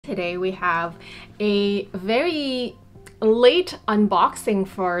Today we have a very late unboxing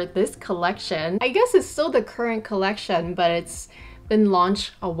for this collection. I guess it's still the current collection, but it's been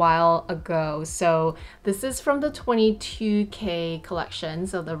launched a while ago. So this is from the 22K collection,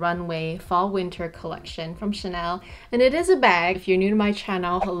 so the runway fall winter collection from Chanel, and it is a bag. If you're new to my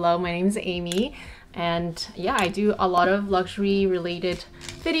channel, hello, my name is Amy. And yeah, I do a lot of luxury related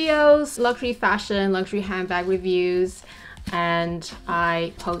videos, luxury fashion, luxury handbag reviews, and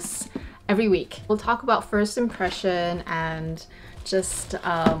I post every week. We'll talk about first impression and just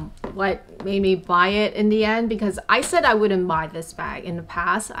what made me buy it in the end, because I said I wouldn't buy this bag in the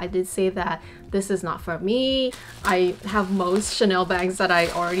past. I did say that this is not for me. I have most Chanel bags that I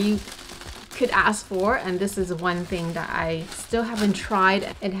already could ask for, and this is one thing that I still haven't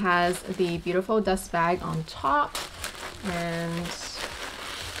tried. It has the beautiful dust bag on top, and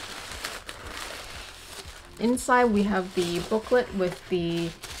inside we have the booklet with the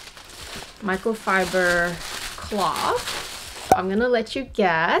microfiber cloth. I'm gonna let you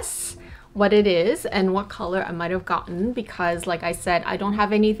guess what it is and what color I might have gotten, because like I said, I don't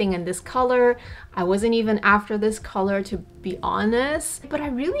have anything in this color. I wasn't even after this color, to be honest, but I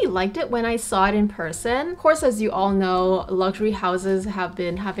really liked it when I saw it in person. Of course, as you all know, luxury houses have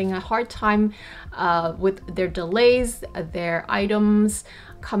been having a hard time with their delays, their items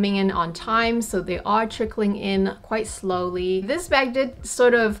coming in on time, so they are trickling in quite slowly. This bag did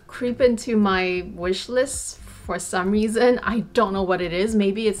sort of creep into my wish list for some reason. I don't know what it is.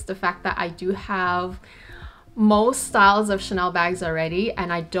 Maybe it's the fact that I do have most styles of Chanel bags already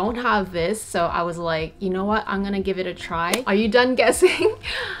and I don't have this, so I was like, you know what, I'm gonna give it a try. Are you done guessing?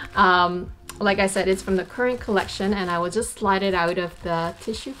 Like I said, it's from the current collection, and I will just slide it out of the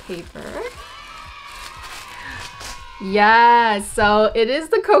tissue paper. Yeah, so it is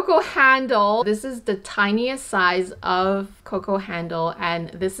the Coco handle. This is the tiniest size of Coco handle, and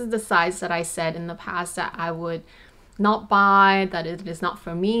this is the size that I said in the past that I would not buy, that it is not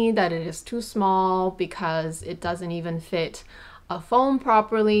for me, that it is too small because it doesn't even fit a phone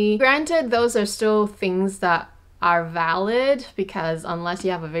properly. Granted, those are still things that are valid, because unless you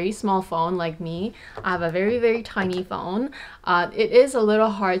have a very small phone like me, I have a very, very tiny phone. It is a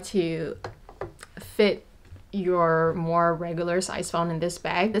little hard to fit your more regular size phone in this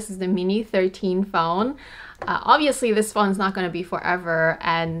bag. This is the mini 13 phone. Obviously this phone's not going to be forever,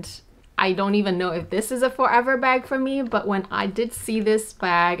 and I don't even know if this is a forever bag for me, but when I did see this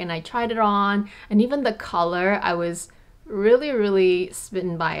bag and I tried it on, and even the color, I was really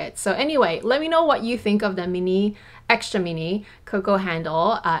smitten by it. So anyway, let me know what you think of the mini, extra mini Coco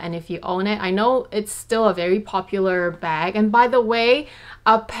handle, and if you own it. I know it's still a very popular bag, and by the way,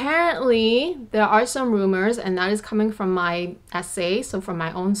 apparently there are some rumors, and that is coming from my essay, so from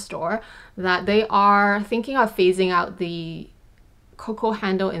my own store, that they are thinking of phasing out the Coco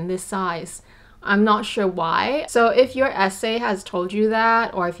handle in this size. I'm not sure why. So if your essay has told you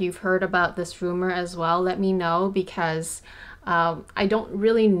that, or if you've heard about this rumor as well, let me know, because I don't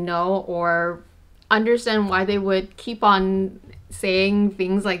really know or understand why they would keep on saying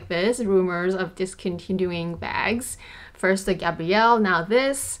things like this, rumors of discontinuing bags. First the Gabrielle, now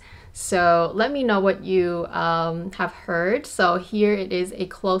this. So let me know what you have heard. So here it is, a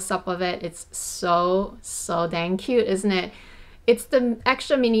close-up of it. It's so dang cute, isn't it? It's the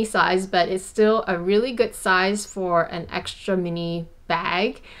extra mini size, but it's still a really good size for an extra mini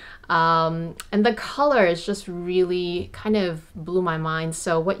bag. And the color is just really kind of blew my mind.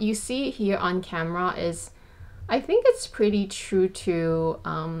 So what you see here on camera is, I think it's pretty true to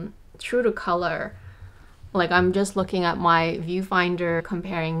color. Like, I'm just looking at my viewfinder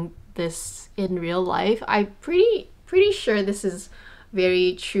comparing this in real life. I'm pretty sure this is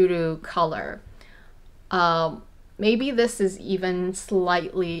very true to color. Maybe this is even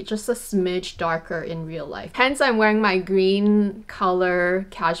slightly, just a smidge darker in real life. Hence, I'm wearing my green color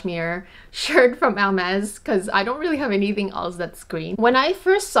cashmere shirt from HERMES, because I don't really have anything else that's green. When I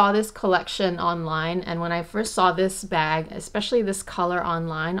first saw this collection online, and when I first saw this bag, especially this color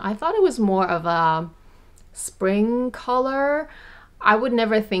online, I thought it was more of a spring color. I would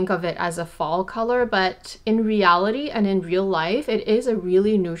never think of it as a fall color, but in reality and in real life, it is a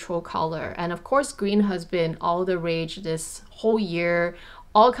really neutral color. And of course, green has been all the rage this whole year,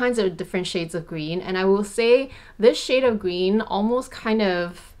 all kinds of different shades of green. And I will say this shade of green, almost kind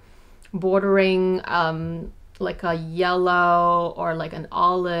of bordering like a yellow or like an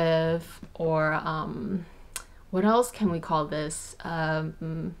olive, or what else can we call this?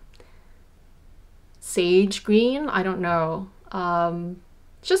 Sage green? I don't know.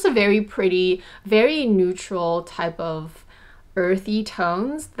 Just a very pretty, very neutral type of earthy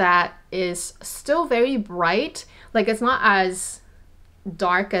tones that is still very bright. Like, it's not as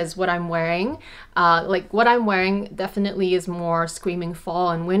dark as what I'm wearing. Like what I'm wearing definitely is more screaming fall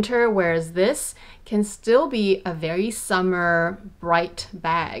and winter, whereas this can still be a very summer bright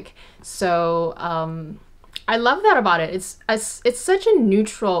bag. So I love that about it. It's such a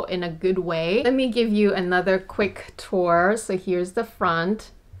neutral in a good way. Let me give you another quick tour. So here's the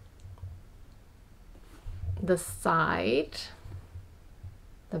front, the side,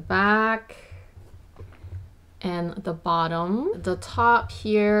 the back, and the bottom. The top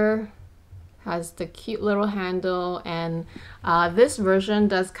here has the cute little handle, and this version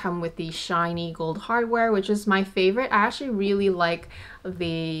does come with the shiny gold hardware, which is my favorite. I actually really like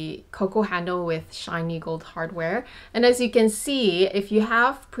the Coco handle with shiny gold hardware. And as you can see, if you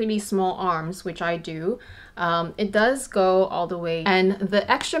have pretty small arms, which I do, it does go all the way. And the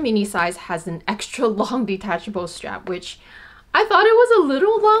extra mini size has an extra long detachable strap, which I thought it was a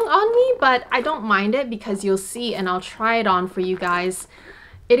little long on me, but I don't mind it because you'll see, and I'll try it on for you guys.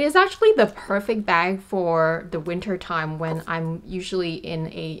 It is actually the perfect bag for the winter time when I'm usually in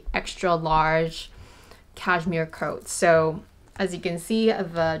a extra large cashmere coat. So as you can see,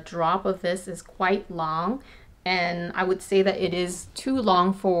 the drop of this is quite long, and I would say that it is too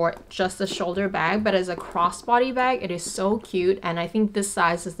long for just a shoulder bag, but as a crossbody bag, it is so cute, and I think this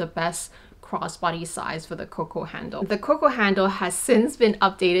size is the best crossbody size for the Coco handle. The Coco handle has since been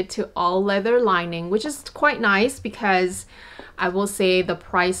updated to all leather lining, which is quite nice because I will say the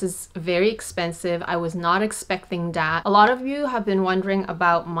price is very expensive. I was not expecting that. A lot of you have been wondering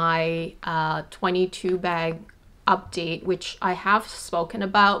about my 22 bag update, which I have spoken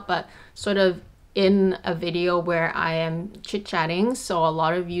about, but sort of in a video where I am chit-chatting. So a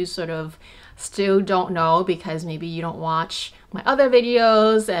lot of you sort of still don't know because maybe you don't watch my other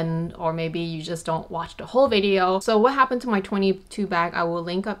videos, and or maybe you just don't watch the whole video. So what happened to my 22 bag, I will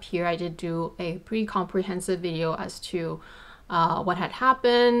link up here. I did do a pretty comprehensive video as to what had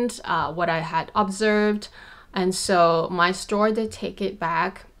happened, what I had observed. And so my store did take it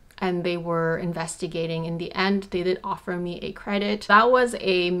back and they were investigating. In the end, they did offer me a credit. That was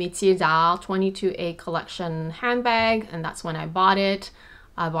a Métier d'Art 22A collection handbag, and that's when I bought it.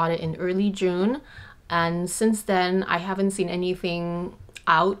 I bought it in early June, and since then I haven't seen anything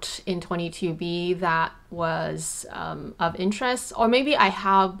out in 22B that was of interest, or maybe I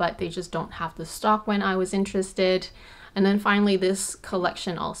have, but they just don't have the stock when I was interested. And then finally this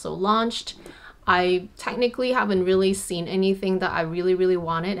collection also launched. I technically haven't really seen anything that I really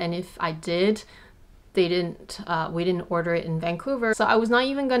wanted, and if I did, we didn't order it in Vancouver. So I was not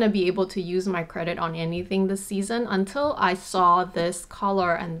even gonna be able to use my credit on anything this season until I saw this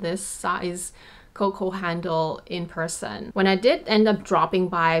color and this size Coco handle in person. When I did end up dropping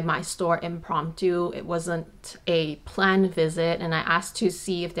by my store impromptu, it wasn't a planned visit, and I asked to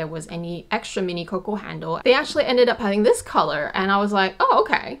see if there was any extra mini Coco handle. They actually ended up having this color, and I was like, oh,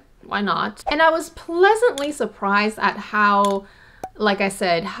 okay, why not? And I was pleasantly surprised at how, like I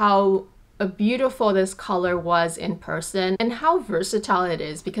said, how beautiful this color was in person and how versatile it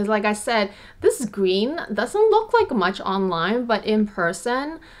is, because like I said, this green doesn't look like much online, but in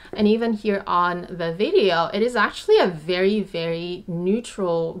person and even here on the video, it is actually a very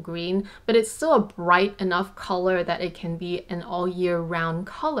neutral green, but it's still a bright enough color that it can be an all year round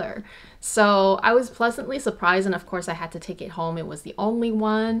color. So I was pleasantly surprised, and of course I had to take it home. It was the only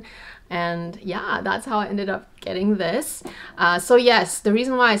one, and yeah, that's how I ended up getting this. So yes, the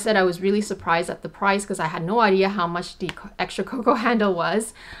reason why I said I was really surprised at the price, because I had no idea how much the extra Coco handle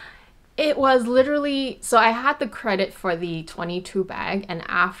was. It was literally, so I had the credit for the 22 bag, and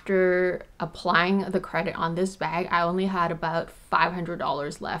after applying the credit on this bag, I only had about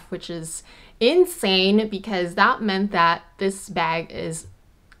 $500 left, which is insane because that meant that this bag is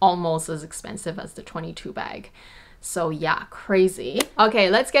almost as expensive as the 22 bag. So yeah, crazy.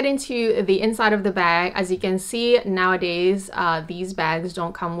 Okay, let's get into the inside of the bag. As you can see, nowadays, these bags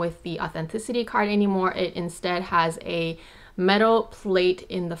don't come with the authenticity card anymore. It instead has a metal plate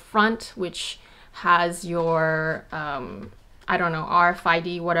in the front, which has your, I don't know,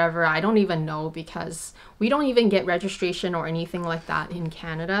 RFID, whatever. I don't even know because we don't even get registration or anything like that in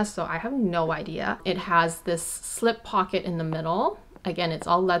Canada, so I have no idea. It has this slip pocket in the middle. Again, it's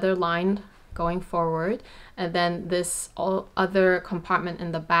all leather lined going forward, and then this other compartment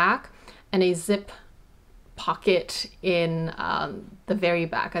in the back, and a zip pocket in the very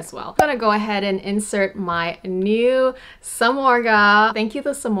back as well. I'm gonna go ahead and insert my new Samorga. Thank you to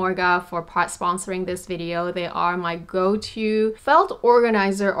Samorga for sponsoring this video. They are my go-to felt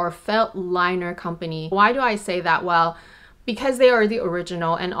organizer or felt liner company. Why do I say that? Well, because they are the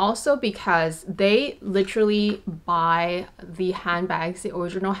original, and also because they literally buy the handbags, the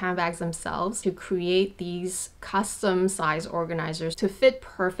original handbags themselves, to create these custom size organizers to fit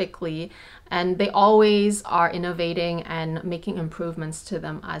perfectly, and they always are innovating and making improvements to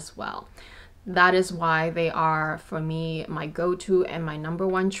them as well. That is why they are, for me, my go-to and my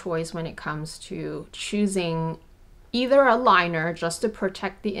 #1 choice when it comes to choosing either a liner just to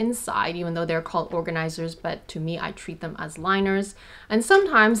protect the inside, even though they're called organizers, but to me, I treat them as liners. And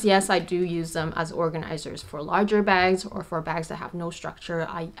sometimes, yes, I do use them as organizers for larger bags or for bags that have no structure.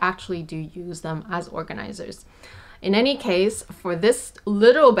 I actually do use them as organizers. In any case, for this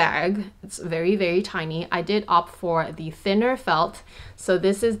little bag, it's very, very tiny, I did opt for the thinner felt. So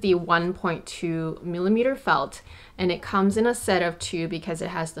this is the 1.2mm felt, and it comes in a set of 2 because it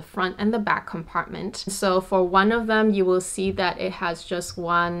has the front and the back compartment. So for one of them, you will see that it has just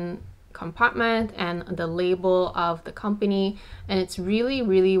one compartment and the label of the company, and it's really,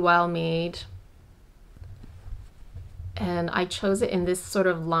 really well made. And I chose it in this sort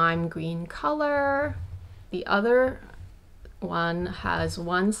of lime green color. The other one has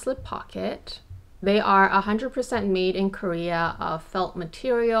one slip pocket. They are 100% made in Korea of felt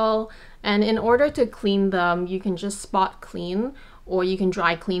material, and in order to clean them, you can just spot clean, or you can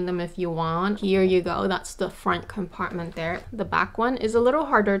dry clean them if you want. Here you go, that's the front compartment there. The back one is a little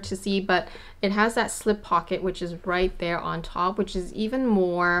harder to see, but it has that slip pocket, which is right there on top, which is even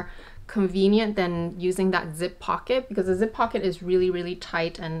more convenient than using that zip pocket, because the zip pocket is really, really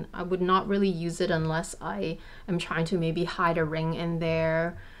tight, and I would not really use it unless I am trying to maybe hide a ring in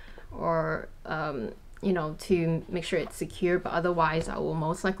there, or you know, to make sure it's secure. But otherwise, I will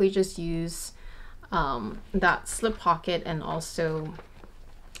most likely just use that slip pocket, and also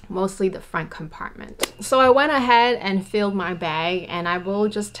mostly the front compartment. So I went ahead and filled my bag, and I will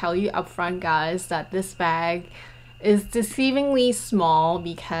just tell you up front, guys, that this bag is deceivingly small,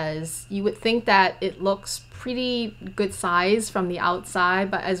 because you would think that it looks pretty good size from the outside,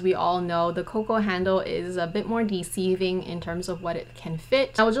 but as we all know, the Coco handle is a bit more deceiving in terms of what it can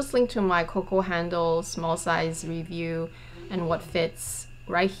fit. I will just link to my Coco handle small size review and what fits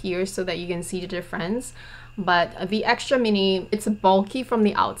right here so that you can see the difference. But the extra mini, it's bulky from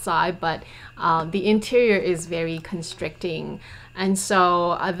the outside, but the interior is very constricting, and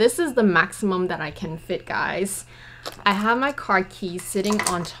so this is the maximum that I can fit, guys. I have my car keys sitting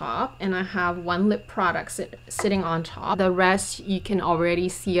on top, and I have one lip product sitting on top. The rest you can already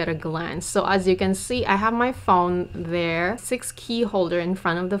see at a glance. So as you can see, I have my phone there, 6 key holder in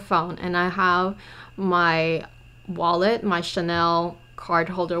front of the phone, and I have my wallet, my Chanel card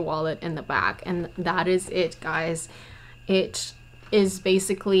holder wallet in the back, and that is it, guys. It is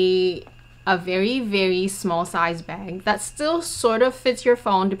basically a very, very small size bag that still sort of fits your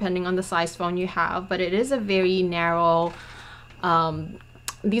phone depending on the size phone you have, but it is a very narrow,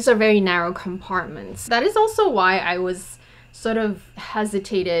 these are very narrow compartments. That is also why I was sort of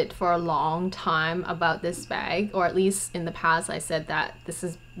hesitated for a long time about this bag, or at least in the past I said that this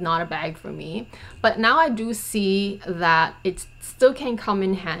is not a bag for me. But now I do see that it still can come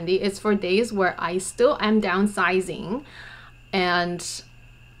in handy. It's for days where I still am downsizing,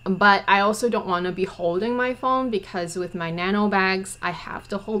 but I also don't want to be holding my phone, because with my nano bags, I have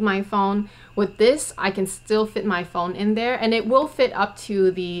to hold my phone. With this, I can still fit my phone in there, and it will fit up to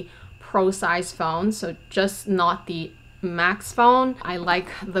the pro size phone, so just not the max phone. I like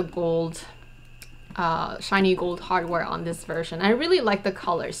the gold, shiny gold hardware on this version. I really like the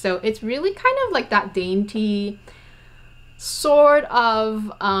color, so it's really kind of like that dainty, sort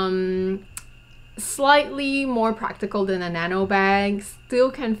of slightly more practical than a nano bag, still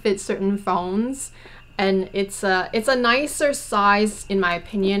can fit certain phones, and it's a nicer size in my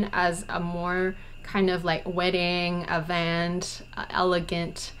opinion as a more kind of like wedding event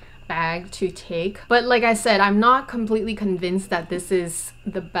elegant bag to take. But like I said, I'm not completely convinced that this is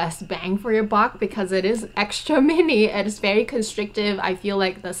the best bang for your buck, because it is extra mini and it's very constrictive. I feel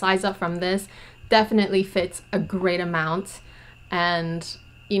like the size up from this definitely fits a great amount, and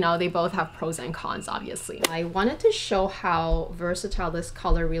you know, they both have pros and cons, obviously. I wanted to show how versatile this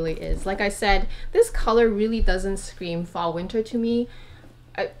color really is. Like I said, this color really doesn't scream fall winter to me.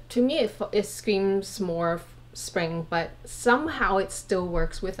 To me, it screams more spring, but somehow it still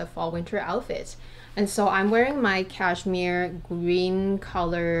works with a fall winter outfit. And so I'm wearing my cashmere green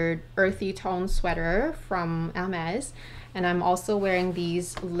colored earthy tone sweater from HERMES, and I'm also wearing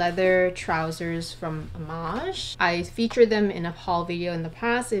these leather trousers from Amage. I featured them in a haul video in the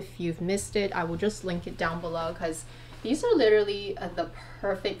past. If you've missed it, I will just link it down below, because these are literally the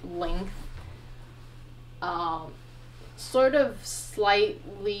perfect length sort of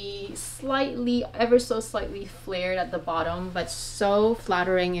slightly ever so slightly flared at the bottom, but so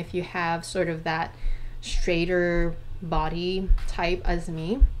flattering if you have sort of that straighter body type as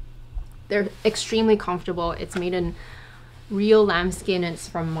me. They're extremely comfortable. It's made in real lambskin and it's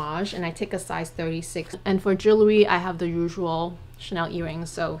from Maj, and I take a size 36. And for jewelry, I have the usual Chanel earrings.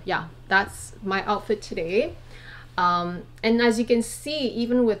 So yeah, that's my outfit today. And as you can see,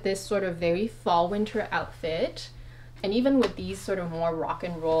 even with this sort of very fall winter outfit, and even with these sort of more rock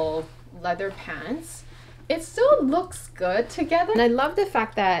and roll leather pants, it still looks good together. And I love the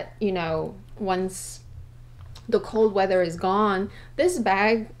fact that, you know, once the cold weather is gone, this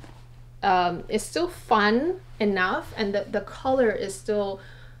bag is still fun enough, and the color is still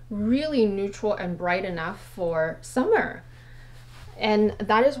really neutral and bright enough for summer. And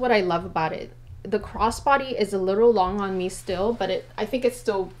that is what I love about it. The crossbody is a little long on me still, but I think it's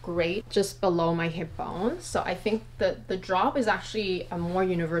still great just below my hip bone. So I think that the drop is actually a more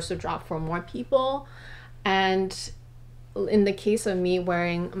universal drop for more people. And in the case of me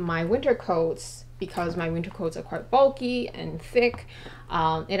wearing my winter coats, because my winter coats are quite bulky and thick,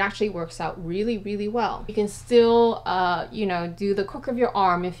 it actually works out really, really well. You can still, you know, do the crook of your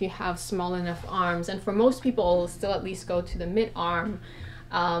arm if you have small enough arms. And for most people, still at least go to the mid-arm.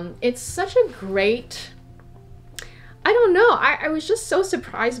 It's such a great, I don't know, I was just so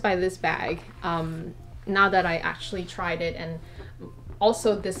surprised by this bag now that I actually tried it. And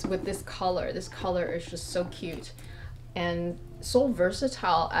also with this color is just so cute and so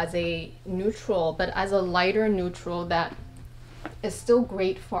versatile as a neutral, but as a lighter neutral that is still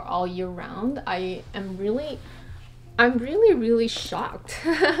great for all year round. I'm really shocked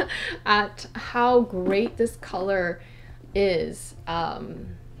at how great this color is,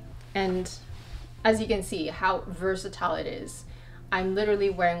 and as you can see how versatile it is. I'm literally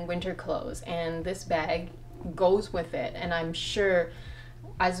wearing winter clothes and this bag goes with it, and I'm sure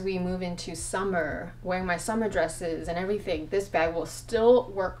as we move into summer, wearing my summer dresses and everything, this bag will still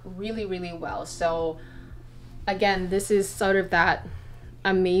work really, really well. So again, this is sort of that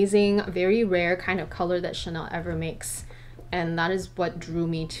amazing, very rare kind of color that Chanel ever makes. And that is what drew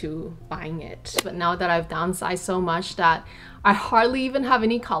me to buying it. But now that I've downsized so much that I hardly even have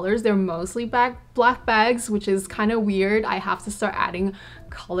any colors, they're mostly black bags, which is kind of weird. I have to start adding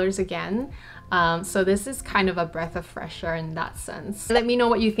colors again. So this is kind of a breath of fresh air in that sense. Let me know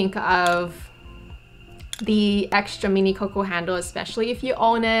what you think of the extra mini Coco handle, especially if you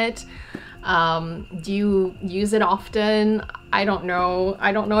own it. Do you use it often? I don't know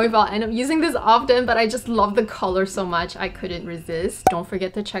if I'll end up using this often, but I just love the color so much I couldn't resist. Don't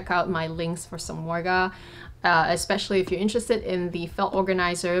forget to check out my links for some Morga, especially if you're interested in the felt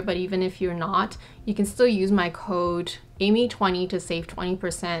organizer. But even if you're not, you can still use my code AMY20 to save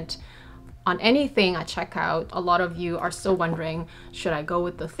 20% on anything at checkout. A lot of you are still wondering, should I go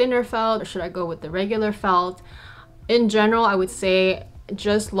with the thinner felt or should I go with the regular felt? In general, I would say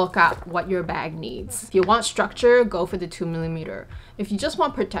just look at what your bag needs. If you want structure, go for the 2mm. If you just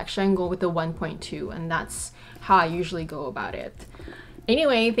want protection, go with the 1.2, and that's how I usually go about it.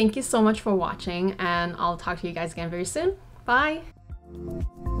 Anyway, thank you so much for watching, and I'll talk to you guys again very soon. Bye!